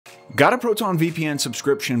Got a Proton VPN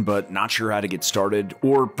subscription but not sure how to get started?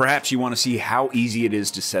 Or perhaps you want to see how easy it is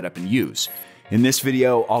to set up and use. In this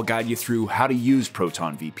video, I'll guide you through how to use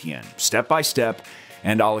Proton VPN step by step,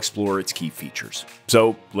 and I'll explore its key features.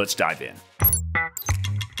 So let's dive in.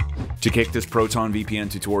 To kick this Proton VPN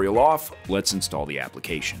tutorial off, let's install the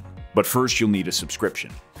application. But first you'll need a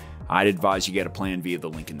subscription. I'd advise you get a plan via the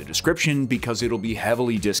link in the description because it'll be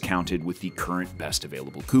heavily discounted with the current best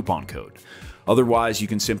available coupon code. Otherwise, you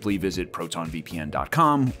can simply visit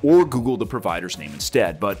protonvpn.com or Google the provider's name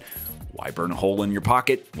instead, but why burn a hole in your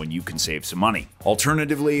pocket when you can save some money?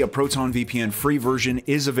 Alternatively, a Proton VPN free version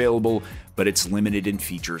is available, but it's limited in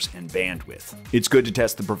features and bandwidth. It's good to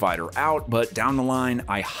test the provider out, but down the line,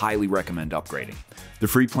 I highly recommend upgrading. The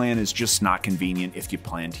free plan is just not convenient if you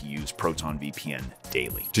plan to use Proton VPN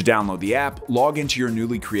daily. To download the app, log into your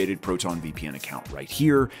newly created Proton VPN account right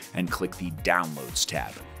here and click the Downloads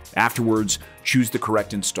tab. Afterwards, choose the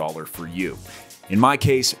correct installer for you. In my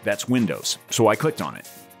case, that's Windows, so I clicked on it.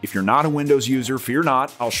 If you're not a Windows user, fear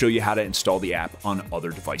not, I'll show you how to install the app on other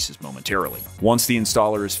devices momentarily. Once the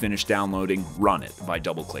installer is finished downloading, run it by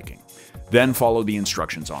double-clicking. Then follow the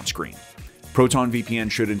instructions on screen. Proton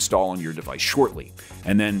VPN should install on your device shortly,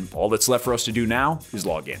 and then all that's left for us to do now is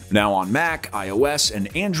log in. Now on Mac, iOS,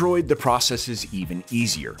 and Android, the process is even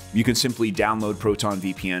easier. You can simply download Proton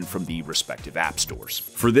VPN from the respective app stores.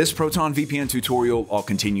 For this Proton VPN tutorial, I'll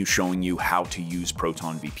continue showing you how to use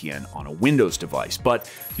Proton VPN on a Windows device,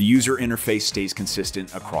 but the user interface stays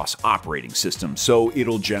consistent across operating systems, so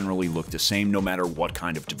it'll generally look the same no matter what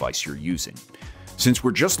kind of device you're using. Since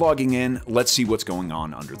we're just logging in, let's see what's going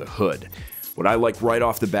on under the hood. What I like right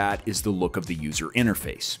off the bat is the look of the user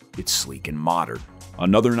interface. It's sleek and modern.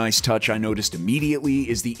 Another nice touch I noticed immediately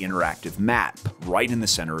is the interactive map right in the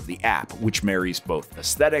center of the app, which marries both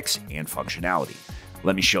aesthetics and functionality.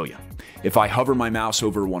 Let me show you. If I hover my mouse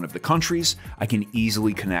over one of the countries, I can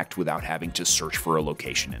easily connect without having to search for a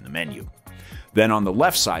location in the menu. Then on the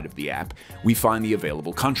left side of the app, we find the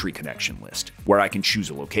available country connection list, where I can choose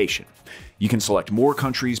a location. You can select more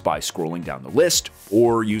countries by scrolling down the list,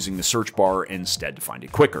 or using the search bar instead to find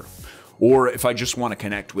it quicker. Or if I just want to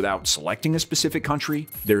connect without selecting a specific country,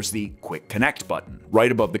 there's the Quick Connect button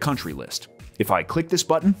right above the country list. If I click this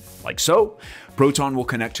button, like so, Proton will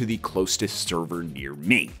connect to the closest server near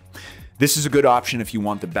me. This is a good option if you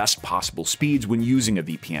want the best possible speeds when using a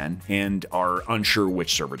VPN and are unsure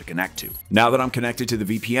which server to connect to. Now that I'm connected to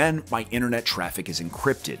the VPN, my internet traffic is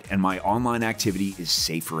encrypted and my online activity is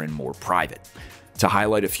safer and more private. To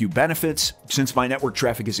highlight a few benefits, since my network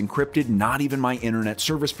traffic is encrypted, not even my internet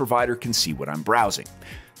service provider can see what I'm browsing.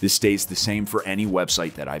 This stays the same for any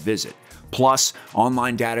website that I visit. Plus,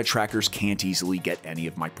 online data trackers can't easily get any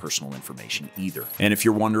of my personal information either. And if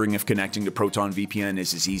you're wondering if connecting to Proton VPN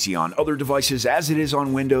is as easy on other devices as it is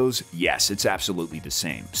on Windows, yes, it's absolutely the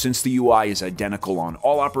same. Since the UI is identical on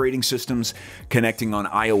all operating systems, connecting on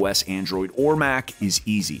iOS, Android, or Mac is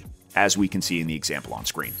easy, as we can see in the example on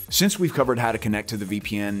screen. Since we've covered how to connect to the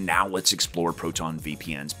VPN, now let's explore Proton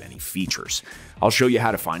VPN's many features. I'll show you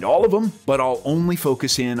how to find all of them, but I'll only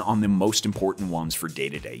focus in on the most important ones for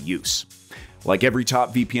day-to-day use. Like every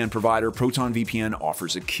top VPN provider, Proton VPN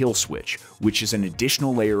offers a kill switch, which is an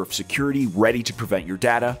additional layer of security ready to prevent your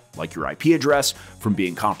data, like your IP address, from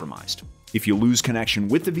being compromised. If you lose connection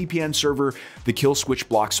with the VPN server, the kill switch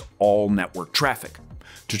blocks all network traffic.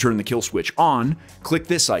 To turn the kill switch on, click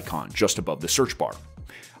this icon just above the search bar.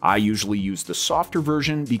 I usually use the softer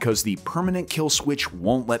version because the permanent kill switch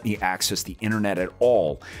won't let me access the internet at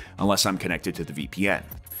all unless I'm connected to the VPN.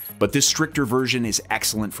 But this stricter version is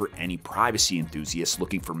excellent for any privacy enthusiasts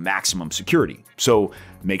looking for maximum security, so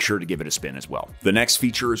make sure to give it a spin as well. The next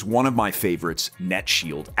feature is one of my favorites,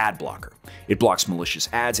 NetShield Ad Blocker. It blocks malicious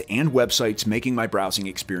ads and websites, making my browsing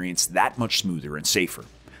experience that much smoother and safer.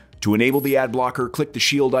 To enable the ad blocker, click the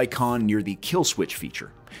shield icon near the kill switch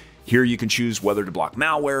feature. Here you can choose whether to block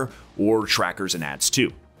malware or trackers and ads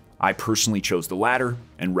too. I personally chose the latter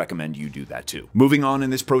and recommend you do that too. Moving on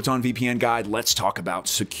in this Proton VPN guide, let's talk about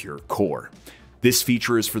Secure Core. This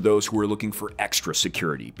feature is for those who are looking for extra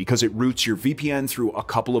security because it routes your VPN through a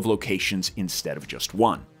couple of locations instead of just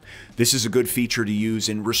one. This is a good feature to use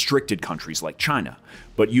in restricted countries like China,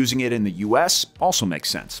 but using it in the US also makes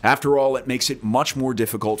sense. After all, it makes it much more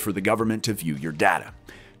difficult for the government to view your data.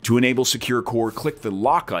 To enable Secure Core, click the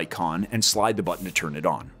lock icon and slide the button to turn it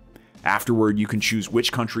on. Afterward, you can choose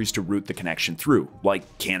which countries to route the connection through,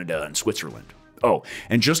 like Canada and Switzerland. Oh,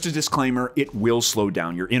 and just a disclaimer, it will slow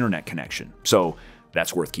down your internet connection, so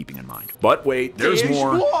that's worth keeping in mind. But wait, there's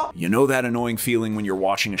more. You know that annoying feeling when you're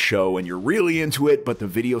watching a show and you're really into it, but the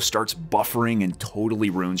video starts buffering and totally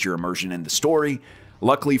ruins your immersion in the story?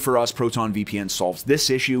 Luckily for us, Proton VPN solves this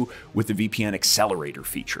issue with the VPN accelerator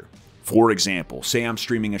feature. For example, say I'm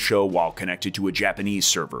streaming a show while connected to a Japanese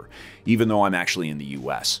server, even though I'm actually in the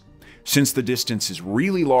US. Since the distance is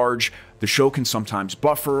really large, the show can sometimes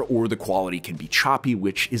buffer or the quality can be choppy,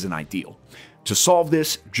 which isn't ideal. To solve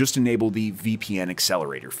this, just enable the VPN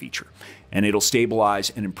accelerator feature, and it'll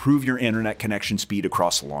stabilize and improve your internet connection speed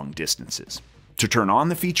across long distances. To turn on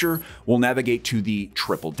the feature, we'll navigate to the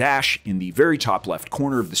triple dash in the very top left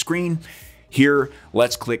corner of the screen. Here,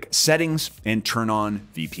 let's click Settings and turn on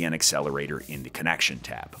VPN Accelerator in the Connection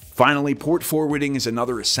tab. Finally, port forwarding is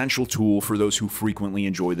another essential tool for those who frequently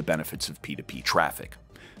enjoy the benefits of P2P traffic.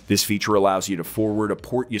 This feature allows you to forward a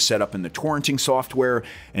port you set up in the torrenting software,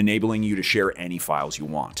 enabling you to share any files you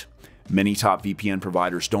want. Many top VPN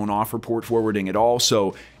providers don't offer port forwarding at all,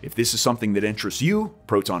 so if this is something that interests you,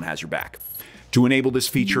 Proton has your back. To enable this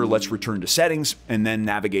feature, let's return to Settings and then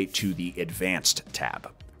navigate to the Advanced tab.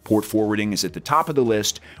 Port forwarding is at the top of the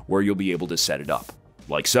list where you'll be able to set it up,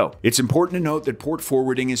 like so. It's important to note that port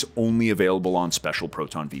forwarding is only available on special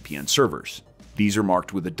Proton VPN servers. These are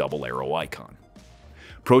marked with a double arrow icon.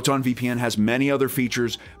 Proton VPN has many other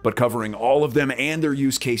features, but covering all of them and their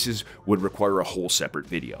use cases would require a whole separate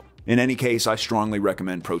video. In any case, I strongly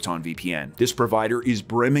recommend Proton VPN. This provider is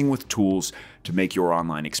brimming with tools to make your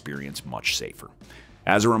online experience much safer.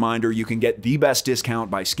 As a reminder, you can get the best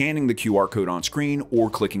discount by scanning the QR code on screen or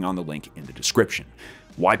clicking on the link in the description.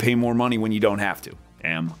 Why pay more money when you don't have to?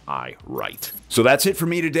 Am I right? So that's it for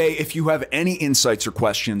me today. If you have any insights or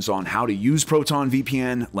questions on how to use Proton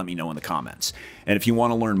VPN, let me know in the comments. And if you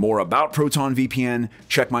want to learn more about Proton VPN,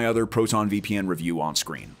 check my other Proton VPN review on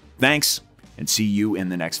screen. Thanks, and see you in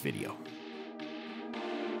the next video.